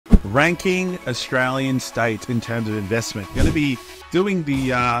ranking Australian states in terms of investment. We're going to be doing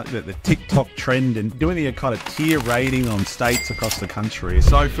the TikTok trend and doing the kind of tier rating on states across the country.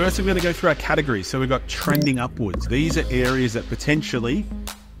 So first we're going to go through our categories. So we've got trending upwards. These are areas that potentially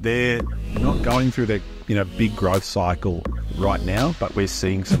they're not going through their big growth cycle right now, but we're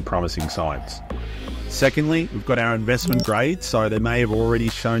seeing some promising signs. Secondly, we've got our investment grade. So they may have already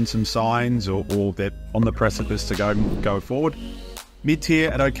shown some signs or they're on the precipice to go forward. Mid-tier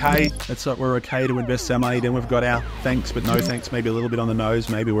at okay, that's what we're okay to invest our money. Then we've got our thanks but no thanks, maybe a little bit on the nose.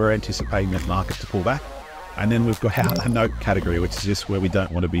 Maybe we're anticipating that market to pull back. And then we've got our note category, which is just where we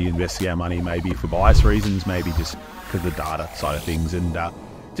don't want to be investing our money, maybe for bias reasons, maybe just because of the data side of things. And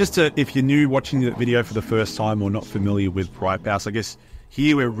if you're new watching the video for the first time or not familiar with Ripehouse, I guess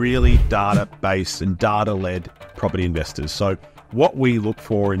here we're really data-based and data-led property investors. So what we look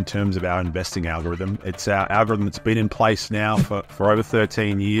for in terms of our investing algorithm, it's our algorithm that's been in place now for over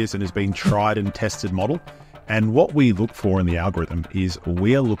 13 years and has been tried and tested model. And what we look for in the algorithm is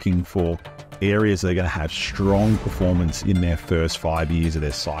we're looking for areas that are going to have strong performance in their first 5 years of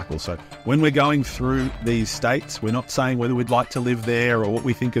their cycle. So when we're going through these states, we're not saying whether we'd like to live there or what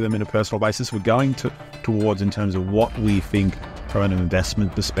we think of them in a personal basis. We're going towards in terms of what we think from an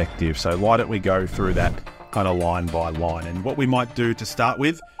investment perspective. So why don't we go through that kind of line by line? And what we might do to start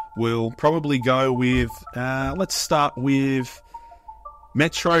with, we'll probably go with, let's start with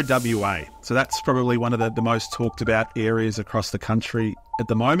Metro WA. So that's probably one of the most talked about areas across the country at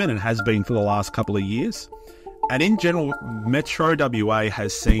the moment and has been for the last couple of years. And in general, Metro WA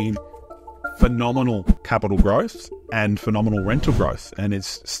has seen phenomenal capital growth and phenomenal rental growth, and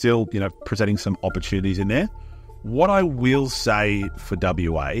it's still, presenting some opportunities in there. What I will say for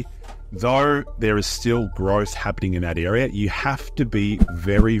WA, though there is still growth happening in that area, you have to be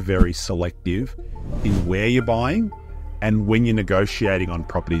very, very selective in where you're buying and when you're negotiating on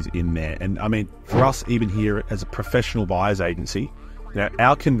properties in there. And I mean, for us, even here as a professional buyers agency,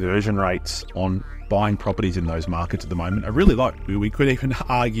 our conversion rates on buying properties in those markets at the moment are really low. We could even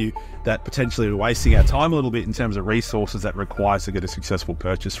argue that potentially we're wasting our time a little bit in terms of resources that requires to get a successful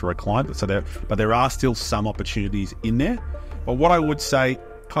purchase for a client. But there are still some opportunities in there. But what I would say,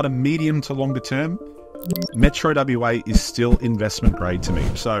 kind of medium to longer term, Metro WA is still investment grade to me.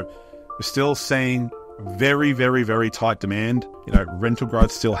 So we're still seeing very, very, very tight demand. Rental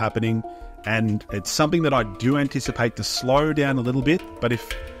growth still happening. And it's something that I do anticipate to slow down a little bit. But if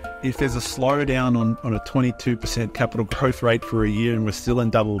there's a slowdown on a 22% capital growth rate for a year and we're still in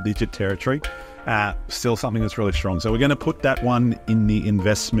double-digit territory, still something that's really strong. So we're going to put that one in the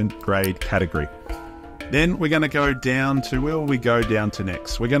investment grade category. Then we're going to go down to, where will we go down to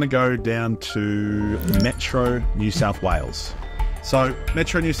next? We're going to go down to Metro New South Wales. So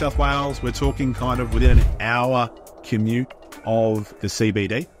Metro New South Wales, we're talking kind of within an hour commute of the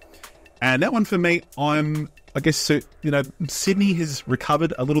CBD. And that one for me, I guess, Sydney has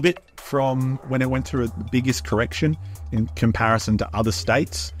recovered a little bit from when it went through the biggest correction in comparison to other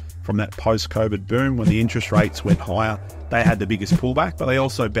states from that post-COVID boom. When the interest rates went higher, they had the biggest pullback, but they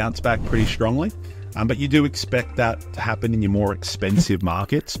also bounced back pretty strongly. But you do expect that to happen in your more expensive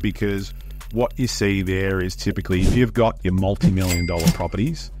markets, because what you see there is typically if you've got your multi-million-dollar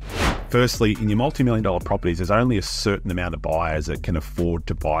properties, firstly, in your multi-million-dollar properties, there's only a certain amount of buyers that can afford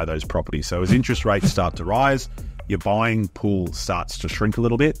to buy those properties. So as interest rates start to rise, your buying pool starts to shrink a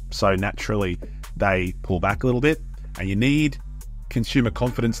little bit. So naturally, they pull back a little bit, and you need consumer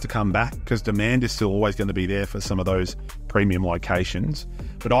confidence to come back, because demand is still always going to be there for some of those premium locations.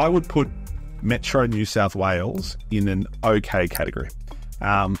 But I would put Metro New South Wales in an okay category.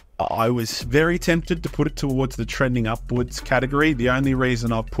 I was very tempted to put it towards the trending upwards category. The only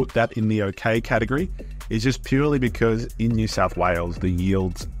reason I've put that in the okay category is just purely because in New South Wales, the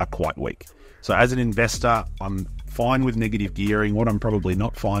yields are quite weak. So as an investor, I'm fine with negative gearing. What I'm probably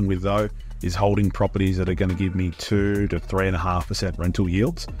not fine with, though, is holding properties that are going to give me 2 to 3.5% rental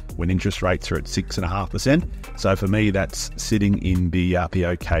yields when interest rates are at 6.5%. So for me, that's sitting in the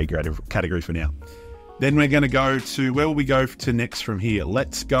okay category for now. Then we're going to go to, where will we go to next from here?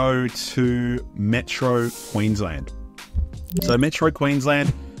 Let's go to Metro Queensland. So Metro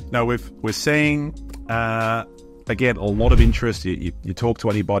Queensland, we're seeing, again, a lot of interest. You talk to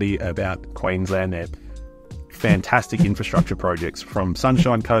anybody about Queensland, they're fantastic infrastructure projects from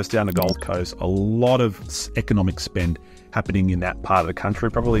Sunshine Coast down to Gold Coast. A lot of economic spend happening in that part of the country,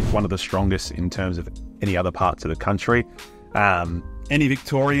 probably one of the strongest in terms of any other parts of the country. Any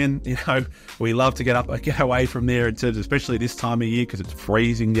Victorian, we love to get away from there, in terms, especially this time of year, because it's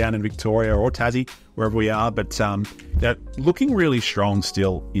freezing down in Victoria or Tassie, wherever we are. But they're looking really strong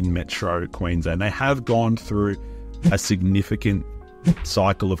still in Metro Queensland. They have gone through a significant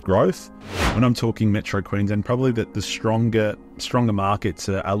cycle of growth. When I'm talking Metro Queensland, probably that the stronger markets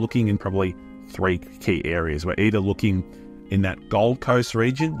are looking in probably three key areas. We're either looking in that Gold Coast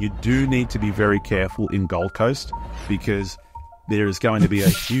region. You do need to be very careful in Gold Coast because there is going to be a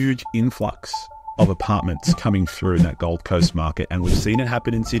huge influx of apartments coming through in that Gold Coast market. And we've seen it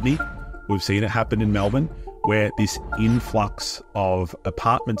happen in Sydney. We've seen it happen in Melbourne, where this influx of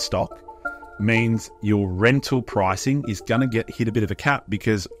apartment stock means your rental pricing is going to get hit a bit of a cap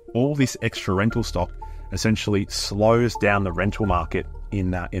because all this extra rental stock essentially slows down the rental market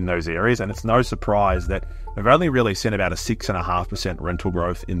in those areas. And it's no surprise that we've only really seen about a 6.5% rental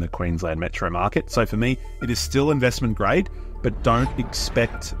growth in the Queensland metro market. So for me, it is still investment grade, but don't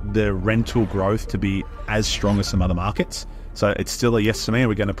expect the rental growth to be as strong as some other markets. So it's still a yes to me, and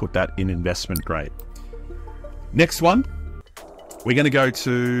we're going to put that in investment grade. Next one, we're going to go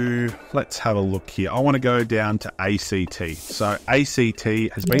to, let's have a look here. I want to go down to ACT. So ACT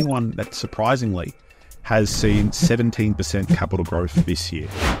has been one that surprisingly has seen 17% capital growth this year.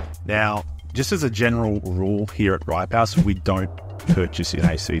 Now, just as a general rule here at Ripehouse, we don't purchase in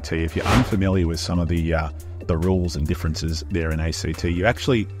ACT. If you're unfamiliar with some of the rules and differences there in ACT, you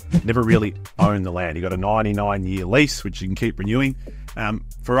actually never really own the land. You've got a 99-year lease, which you can keep renewing.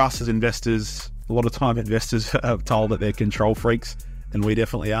 For us as investors, a lot of time investors are told that they're control freaks, and we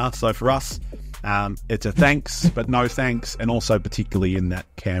definitely are. So for us, it's a thanks, but no thanks, and also particularly in that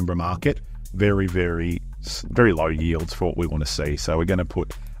Canberra market, very, very, very low yields for what we want to see. So we're going to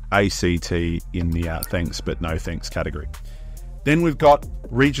put ACT in the thanks, but no thanks category. Then we've got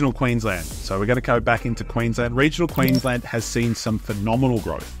regional Queensland. So we're going to go back into Queensland. Regional Queensland has seen some phenomenal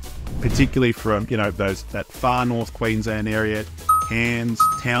growth, particularly from, that far north Queensland area, Cairns,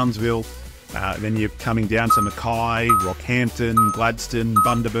 Townsville. Then you're coming down to Mackay, Rockhampton, Gladstone,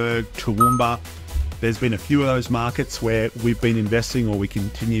 Bundaberg, Toowoomba. There's been a few of those markets where we've been investing, or we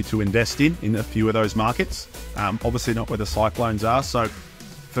continue to invest in a few of those markets. Obviously not where the cyclones are. So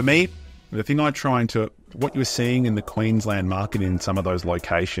for me, the thing what you're seeing in the Queensland market in some of those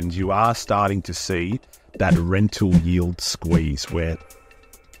locations, you are starting to see that rental yield squeeze where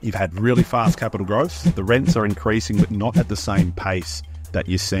you've had really fast capital growth. The rents are increasing, but not at the same pace that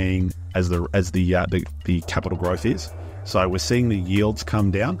you're seeing as the capital growth is. So we're seeing the yields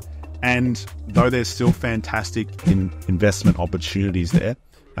come down, and though there's still fantastic investment opportunities there,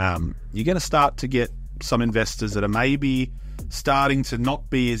 you're going to start to get some investors that are maybe starting to not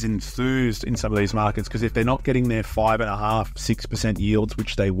be as enthused in some of these markets, because if they're not getting their 5.5-6% yields,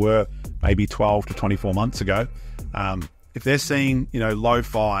 which they were maybe 12 to 24 months ago, if they're seeing low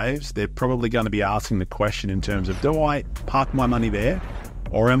fives, they're probably going to be asking the question in terms of, do I park my money there,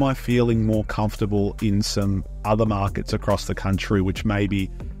 or am I feeling more comfortable in some other markets across the country which may be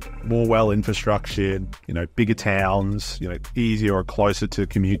more well infrastructured, bigger towns, easier or closer to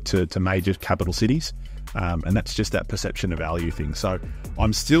commute to major capital cities? And that's just that perception of value thing. So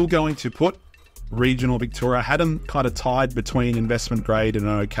I'm still going to put regional Victoria. I had them kind of tied between investment grade and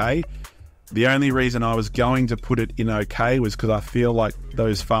okay. The only reason I was going to put it in okay was because I feel like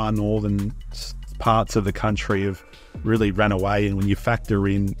those far northern parts of the country have really ran away, and when you factor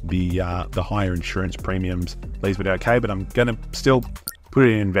in the higher insurance premiums, leaves it okay. But I'm going to still put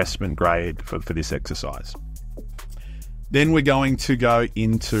it in investment grade for this exercise. Then we're going to go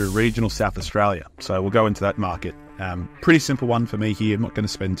into regional South Australia. So we'll go into that market. Pretty simple one for me here. I'm not going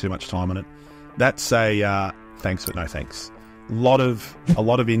to spend too much time on it. That's a thanks but no thanks. A lot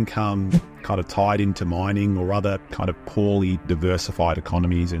of income kind of tied into mining or other kind of poorly diversified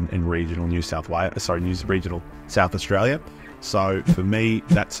economies in regional regional South Australia. So for me,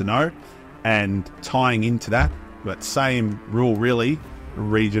 that's a no. And tying into that, but same rule really,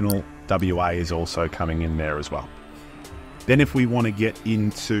 regional WA is also coming in there as well. Then if we want to get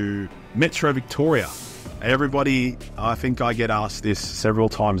into Metro Victoria, everybody, I think I get asked this several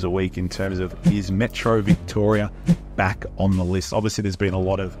times a week in terms of, is Metro Victoria back on the list? Obviously, there's been a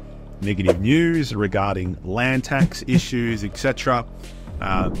lot of negative news regarding land tax issues, etc.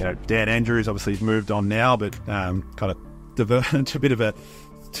 Dan Andrews obviously has moved on now, but kind of diverted to a bit of a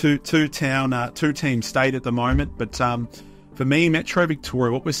two-team state at the moment. But for me, Metro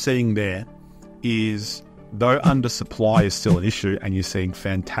Victoria, what we're seeing there is, though undersupply is still an issue and you're seeing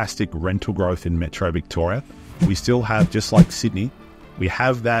fantastic rental growth in Metro Victoria, we still have, just like Sydney, we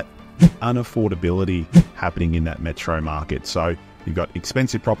have that unaffordability happening in that metro market. So you've got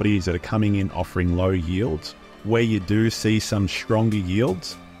expensive properties that are coming in offering low yields. Where you do see some stronger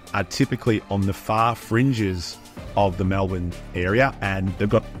yields are typically on the far fringes of the Melbourne area, and they've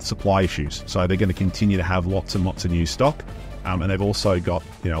got supply issues. So they're going to continue to have lots and lots of new stock. And they've also got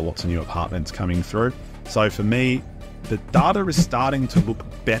lots of new apartments coming through. So for me, the data is starting to look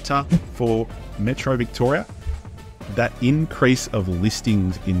better for Metro Victoria. That increase of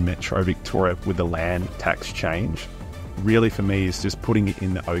listings in Metro Victoria with the land tax change really for me is just putting it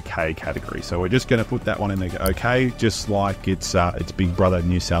in the okay category. So we're just going to put that one in the okay, just like it's big brother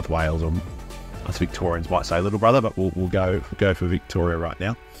New South Wales, or us Victorians might say little brother, but we'll go for Victoria right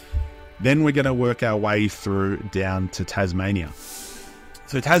now. Then we're going to work our way through down to Tasmania.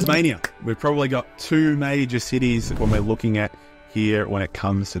 So Tasmania, we've probably got two major cities when we're looking at here when it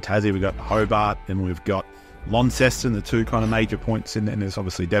comes to Tassie. We've got Hobart and we've got Launceston, the two kind of major points, and there's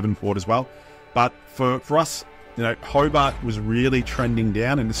obviously Devonport as well. But for us, Hobart was really trending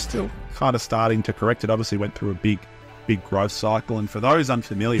down and is still kind of starting to correct. It obviously went through a big growth cycle. And for those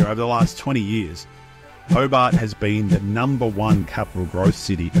unfamiliar, over the last 20 years, Hobart has been the #1 capital growth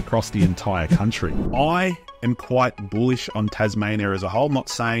city across the entire country. I am quite bullish on Tasmania as a whole. I'm not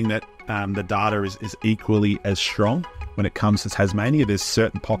saying that the data is equally as strong when it comes to Tasmania. There's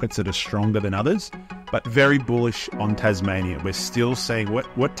certain pockets that are stronger than others, but very bullish on Tasmania. We're still seeing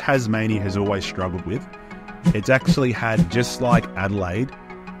what Tasmania has always struggled with. It's actually had, just like Adelaide,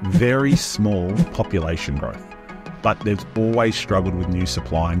 very small population growth. But they've always struggled with new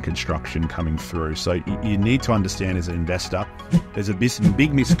supply and construction coming through. So you need to understand as an investor, there's a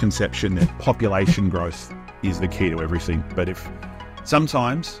big misconception that population growth is the key to everything. But if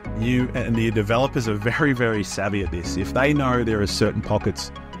sometimes you and the developers are very, very savvy at this, if they know there are certain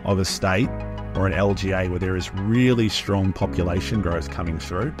pockets of a state or an LGA where there is really strong population growth coming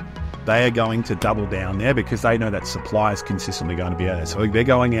through, they are going to double down there because they know that supply is consistently going to be out there. So they're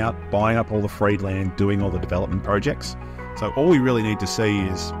going out, buying up all the free land, doing all the development projects. So all we really need to see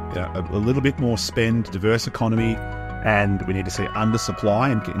is a little bit more spend, diverse economy, and we need to see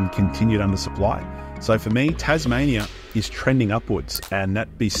undersupply and continued undersupply. So for me, Tasmania is trending upwards, and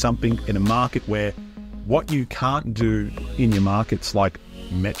that be something in a market where what you can't do in your markets like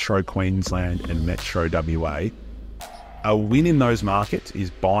Metro Queensland and Metro WA, a win in those markets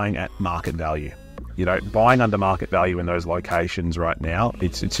is buying at market value. Buying under market value in those locations right now,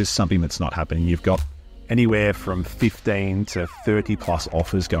 it's just something that's not happening. You've got anywhere from 15 to 30 plus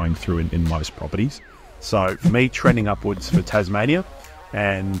offers going through in most properties. So for me, trending upwards for Tasmania.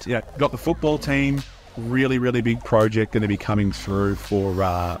 And got the football team, really, really big project going to be coming through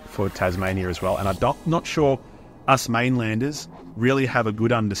for Tasmania as well. And I'm not sure us mainlanders really have a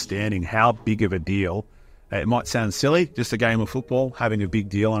good understanding how big of a deal. It might sound silly, just a game of football, having a big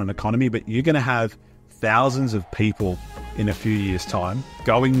deal on an economy, but you're going to have thousands of people in a few years' time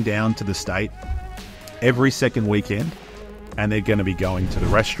going down to the state every second weekend, and they're going to be going to the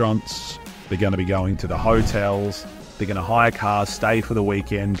restaurants, they're going to be going to the hotels, they're going to hire cars, stay for the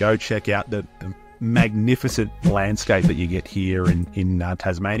weekend, go check out the magnificent landscape that you get here in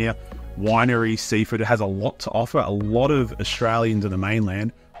Tasmania. Winery, seafood, it has a lot to offer. A lot of Australians in the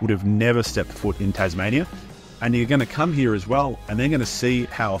mainland would have never stepped foot in Tasmania, and you're going to come here as well, and they're going to see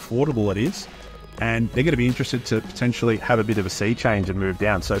how affordable it is, and they're going to be interested to potentially have a bit of a sea change and move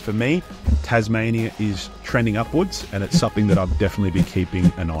down. So for me, Tasmania is trending upwards, and it's something that I'll definitely be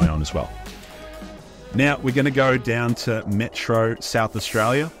keeping an eye on as well. Now we're going to go down to Metro South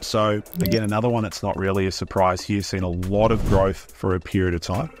Australia. So again, another one that's not really a surprise here, seen a lot of growth for a period of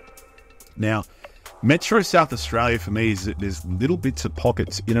time. Now, Metro South Australia for me is that there's little bits of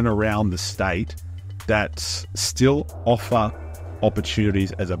pockets in and around the state that still offer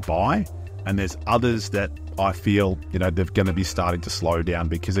opportunities as a buy, and there's others that I feel they're going to be starting to slow down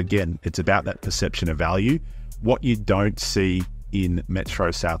because, again, it's about that perception of value. What you don't see in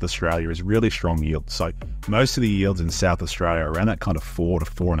Metro South Australia is really strong yields. So most of the yields in South Australia are around that kind of 4 to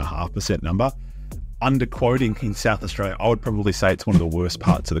 4.5% number. Underquoting in South Australia, I would probably say it's one of the worst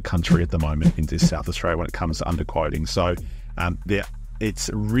parts of the country at the moment in South Australia when it comes to underquoting. So it's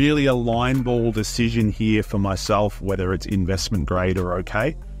really a line ball decision here for myself, whether it's investment grade or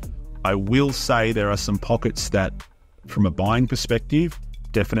okay. I will say there are some pockets that, from a buying perspective,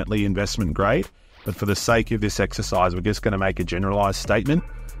 definitely investment grade. But for the sake of this exercise, we're just going to make a generalized statement.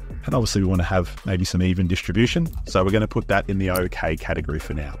 And obviously we want to have maybe some even distribution. So we're going to put that in the okay category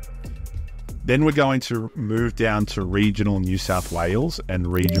for now. Then we're going to move down to regional New South Wales and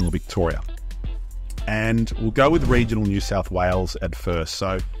regional Victoria. And we'll go with regional New South Wales at first.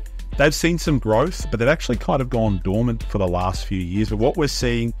 So they've seen some growth, but they've actually kind of gone dormant for the last few years. But what we're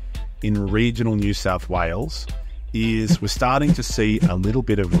seeing in regional New South Wales is we're starting to see a little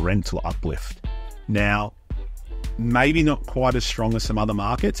bit of rental uplift. Now, maybe not quite as strong as some other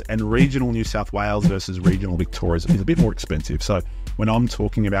markets, and regional New South Wales versus regional Victoria is a bit more expensive. So when I'm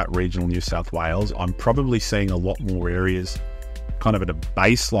talking about regional New South Wales, I'm probably seeing a lot more areas kind of at a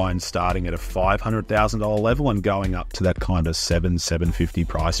baseline starting at a $500,000 level and going up to that kind of $750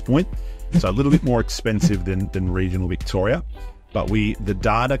 price point. So a little bit more expensive than regional Victoria, but the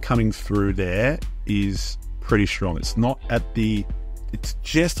data coming through there is pretty strong. It's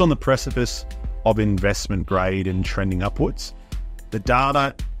just on the precipice of investment grade and trending upwards. The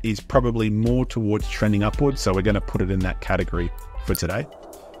data is probably more towards trending upwards, so we're going to put it in that category for today.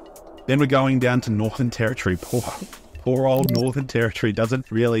 Then we're going down to Northern Territory. Poor old Northern Territory doesn't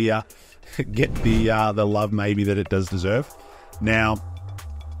really get the love maybe that it does deserve. Now,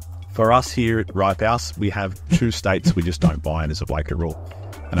 for us here at Ripehouse, we have 2 states we just don't buy in as a blanket rule.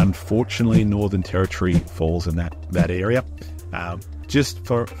 And unfortunately, Northern Territory falls in that area. Just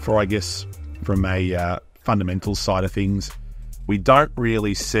for I guess, from a fundamental side of things, we don't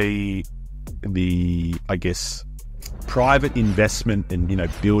really see the, I guess, private investment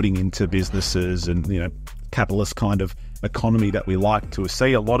and, building into businesses and, capitalist kind of economy that we like to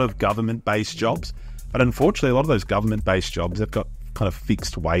see. A lot of government-based jobs, but unfortunately, a lot of those government-based jobs, they've got kind of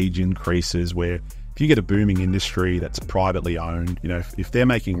fixed wage increases where if you get a booming industry that's privately owned, if they're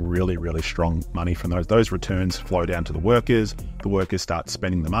making really, really strong money from those returns flow down to the workers start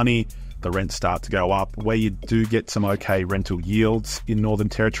spending the money, the rents start to go up. Where you do get some okay rental yields in Northern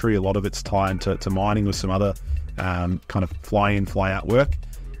Territory, a lot of it's tied to mining with some other kind of fly-in, fly-out work.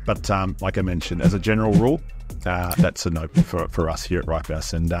 But like I mentioned, as a general rule, that's a no for us here at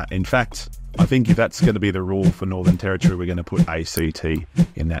Ripehouse. And in fact, I think if that's going to be the rule for Northern Territory, we're going to put ACT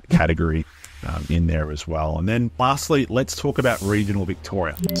in that category in there as well. And then lastly, let's talk about regional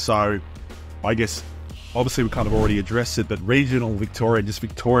Victoria. So I guess, obviously we kind of already addressed it, but regional Victoria, just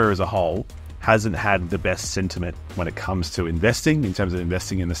Victoria as a whole, hasn't had the best sentiment when it comes to investing, in terms of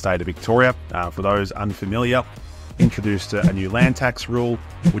investing in the state of Victoria. For those unfamiliar, introduced a new land tax rule,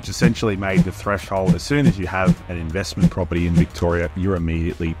 which essentially made the threshold, as soon as you have an investment property in Victoria, you're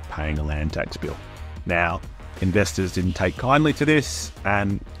immediately paying a land tax bill. Now, investors didn't take kindly to this,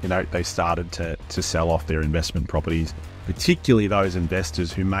 and they started to sell off their investment properties, particularly those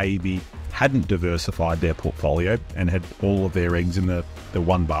investors who maybe hadn't diversified their portfolio and had all of their eggs in the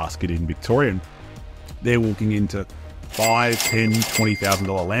one basket in Victoria. And they're walking into $5,000, $10,000,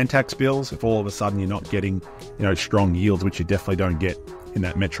 $20,000 land tax bills. If all of a sudden you're not getting, strong yields, which you definitely don't get in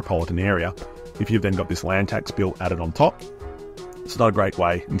that metropolitan area, if you've then got this land tax bill added on top, it's not a great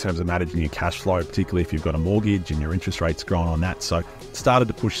way in terms of managing your cash flow, particularly if you've got a mortgage and your interest rate's growing on that. So it started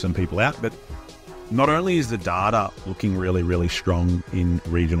to push some people out. But not only is the data looking really, really strong in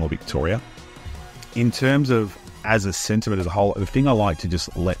regional Victoria, in terms of as a sentiment as a whole, the thing I like to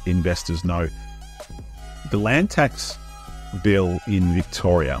just let investors know, the land tax bill in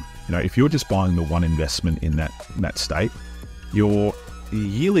Victoria, if you're just buying the one investment in that state, your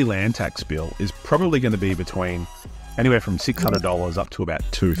yearly land tax bill is probably going to be between anywhere from $600 up to about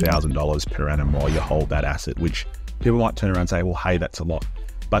 $2,000 per annum while you hold that asset, which people might turn around and say, well, hey, that's a lot.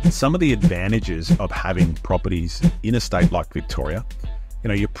 But some of the advantages of having properties in a state like Victoria,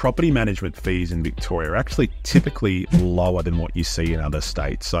 your property management fees in Victoria are actually typically lower than what you see in other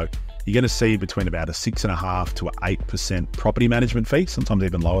states. So you're going to see between about a 6.5% to 8% property management fee, sometimes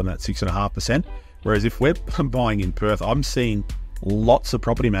even lower than that 6.5%. Whereas if we're buying in Perth, I'm seeing lots of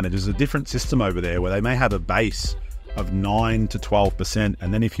property managers, a different system over there where they may have a base of 9 to 12%.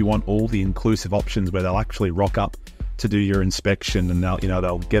 And then if you want all the inclusive options where they'll actually rock up to do your inspection and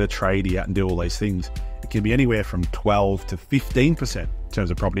they'll get a tradie out and do all these things, it can be anywhere from 12 to 15% in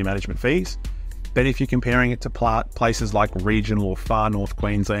terms of property management fees. But if you're comparing it to places like regional or far north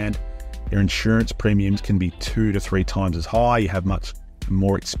Queensland, your insurance premiums can be 2 to 3 times as high. You have much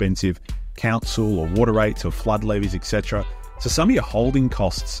more expensive council or water rates or flood levies, etc. So some of your holding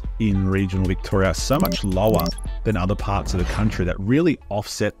costs in regional Victoria are so much lower than other parts of the country that really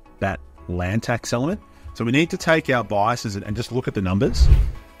offset that land tax element. So we need to take our biases and just look at the numbers.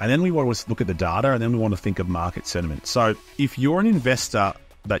 And then we want to look at the data, and then we want to think of market sentiment. So if you're an investor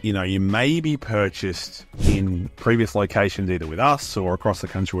that, you maybe purchased in previous locations, either with us or across the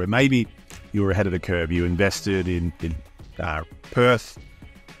country, where maybe you were ahead of the curve. You invested in Perth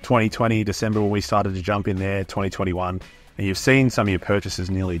 2020, December, when we started to jump in there, 2021, and you've seen some of your purchases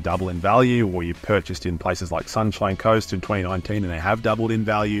nearly double in value, or you purchased in places like Sunshine Coast in 2019 and they have doubled in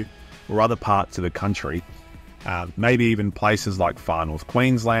value, or other parts of the country, maybe even places like far north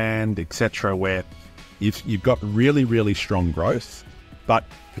Queensland, etc., where you've got really, really strong growth. But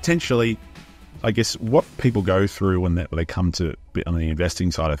potentially, I guess what people go through when they come to on the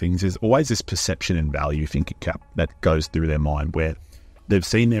investing side of things is always this perception and value thinking cap that goes through their mind, where they've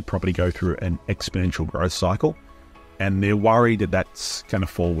seen their property go through an exponential growth cycle and they're worried that that's going to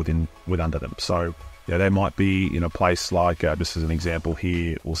fall under them. So, They might be in a place like, just as an example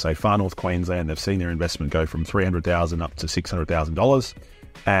here, we'll say Far North Queensland. They've seen their investment go from $300,000 up to $600,000,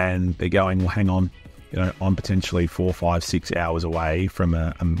 and they're going, well, hang on, I'm potentially 4, 5, 6 hours away from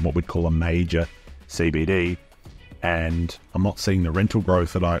what we'd call a major CBD, and I'm not seeing the rental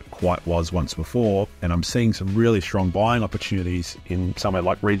growth that I quite was once before, and I'm seeing some really strong buying opportunities in somewhere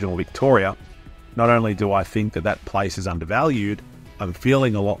like regional Victoria. Not only do I think that place is undervalued, I'm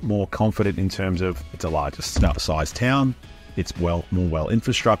feeling a lot more confident in terms of it's a larger size town, it's more well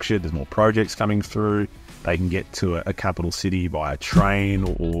infrastructured, there's more projects coming through, they can get to a capital city by a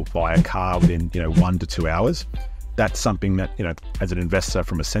train or by a car within 1 to 2 hours. That's something that, as an investor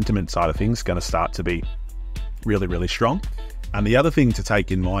from a sentiment side of things, going to start to be really, really strong. And the other thing to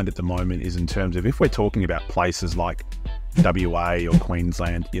take in mind at the moment is in terms of if we're talking about places like WA or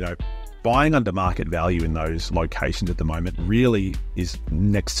Queensland, buying under market value in those locations at the moment really is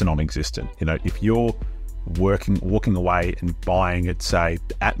next to non-existent. If you're walking away and buying at, say,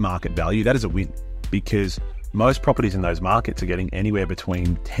 at market value, that is a win, because most properties in those markets are getting anywhere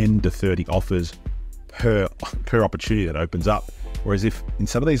between 10 to 30 offers per opportunity that opens up. Whereas if in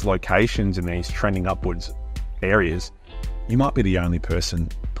some of these locations in these trending upwards areas, you might be the only person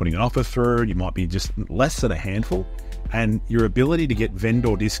putting an offer through, you might be just less than a handful, and your ability to get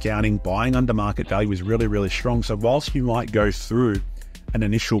vendor discounting, buying under market value is really, really strong. So whilst you might go through an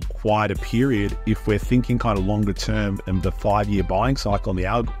initial quieter period, if we're thinking kind of longer term and the 5-year buying cycle on the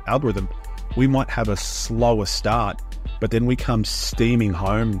algorithm, we might have a slower start, but then we come steaming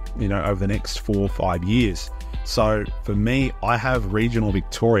home, over the next 4 or 5 years. So for me, I have regional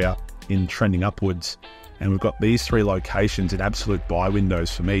Victoria in trending upwards, and we've got these 3 locations in absolute buy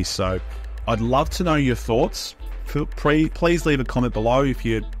windows for me. So I'd love to know your thoughts. Please leave a comment below if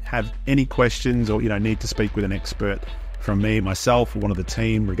you have any questions or need to speak with an expert from me, myself, or one of the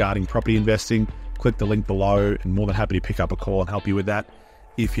team regarding property investing. Click the link below, and more than happy to pick up a call and help you with that.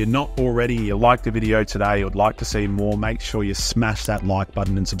 If you're not already, you liked the video today or would like to see more, make sure you smash that like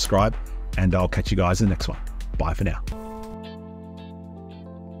button and subscribe, and I'll catch you guys in the next one. Bye for now.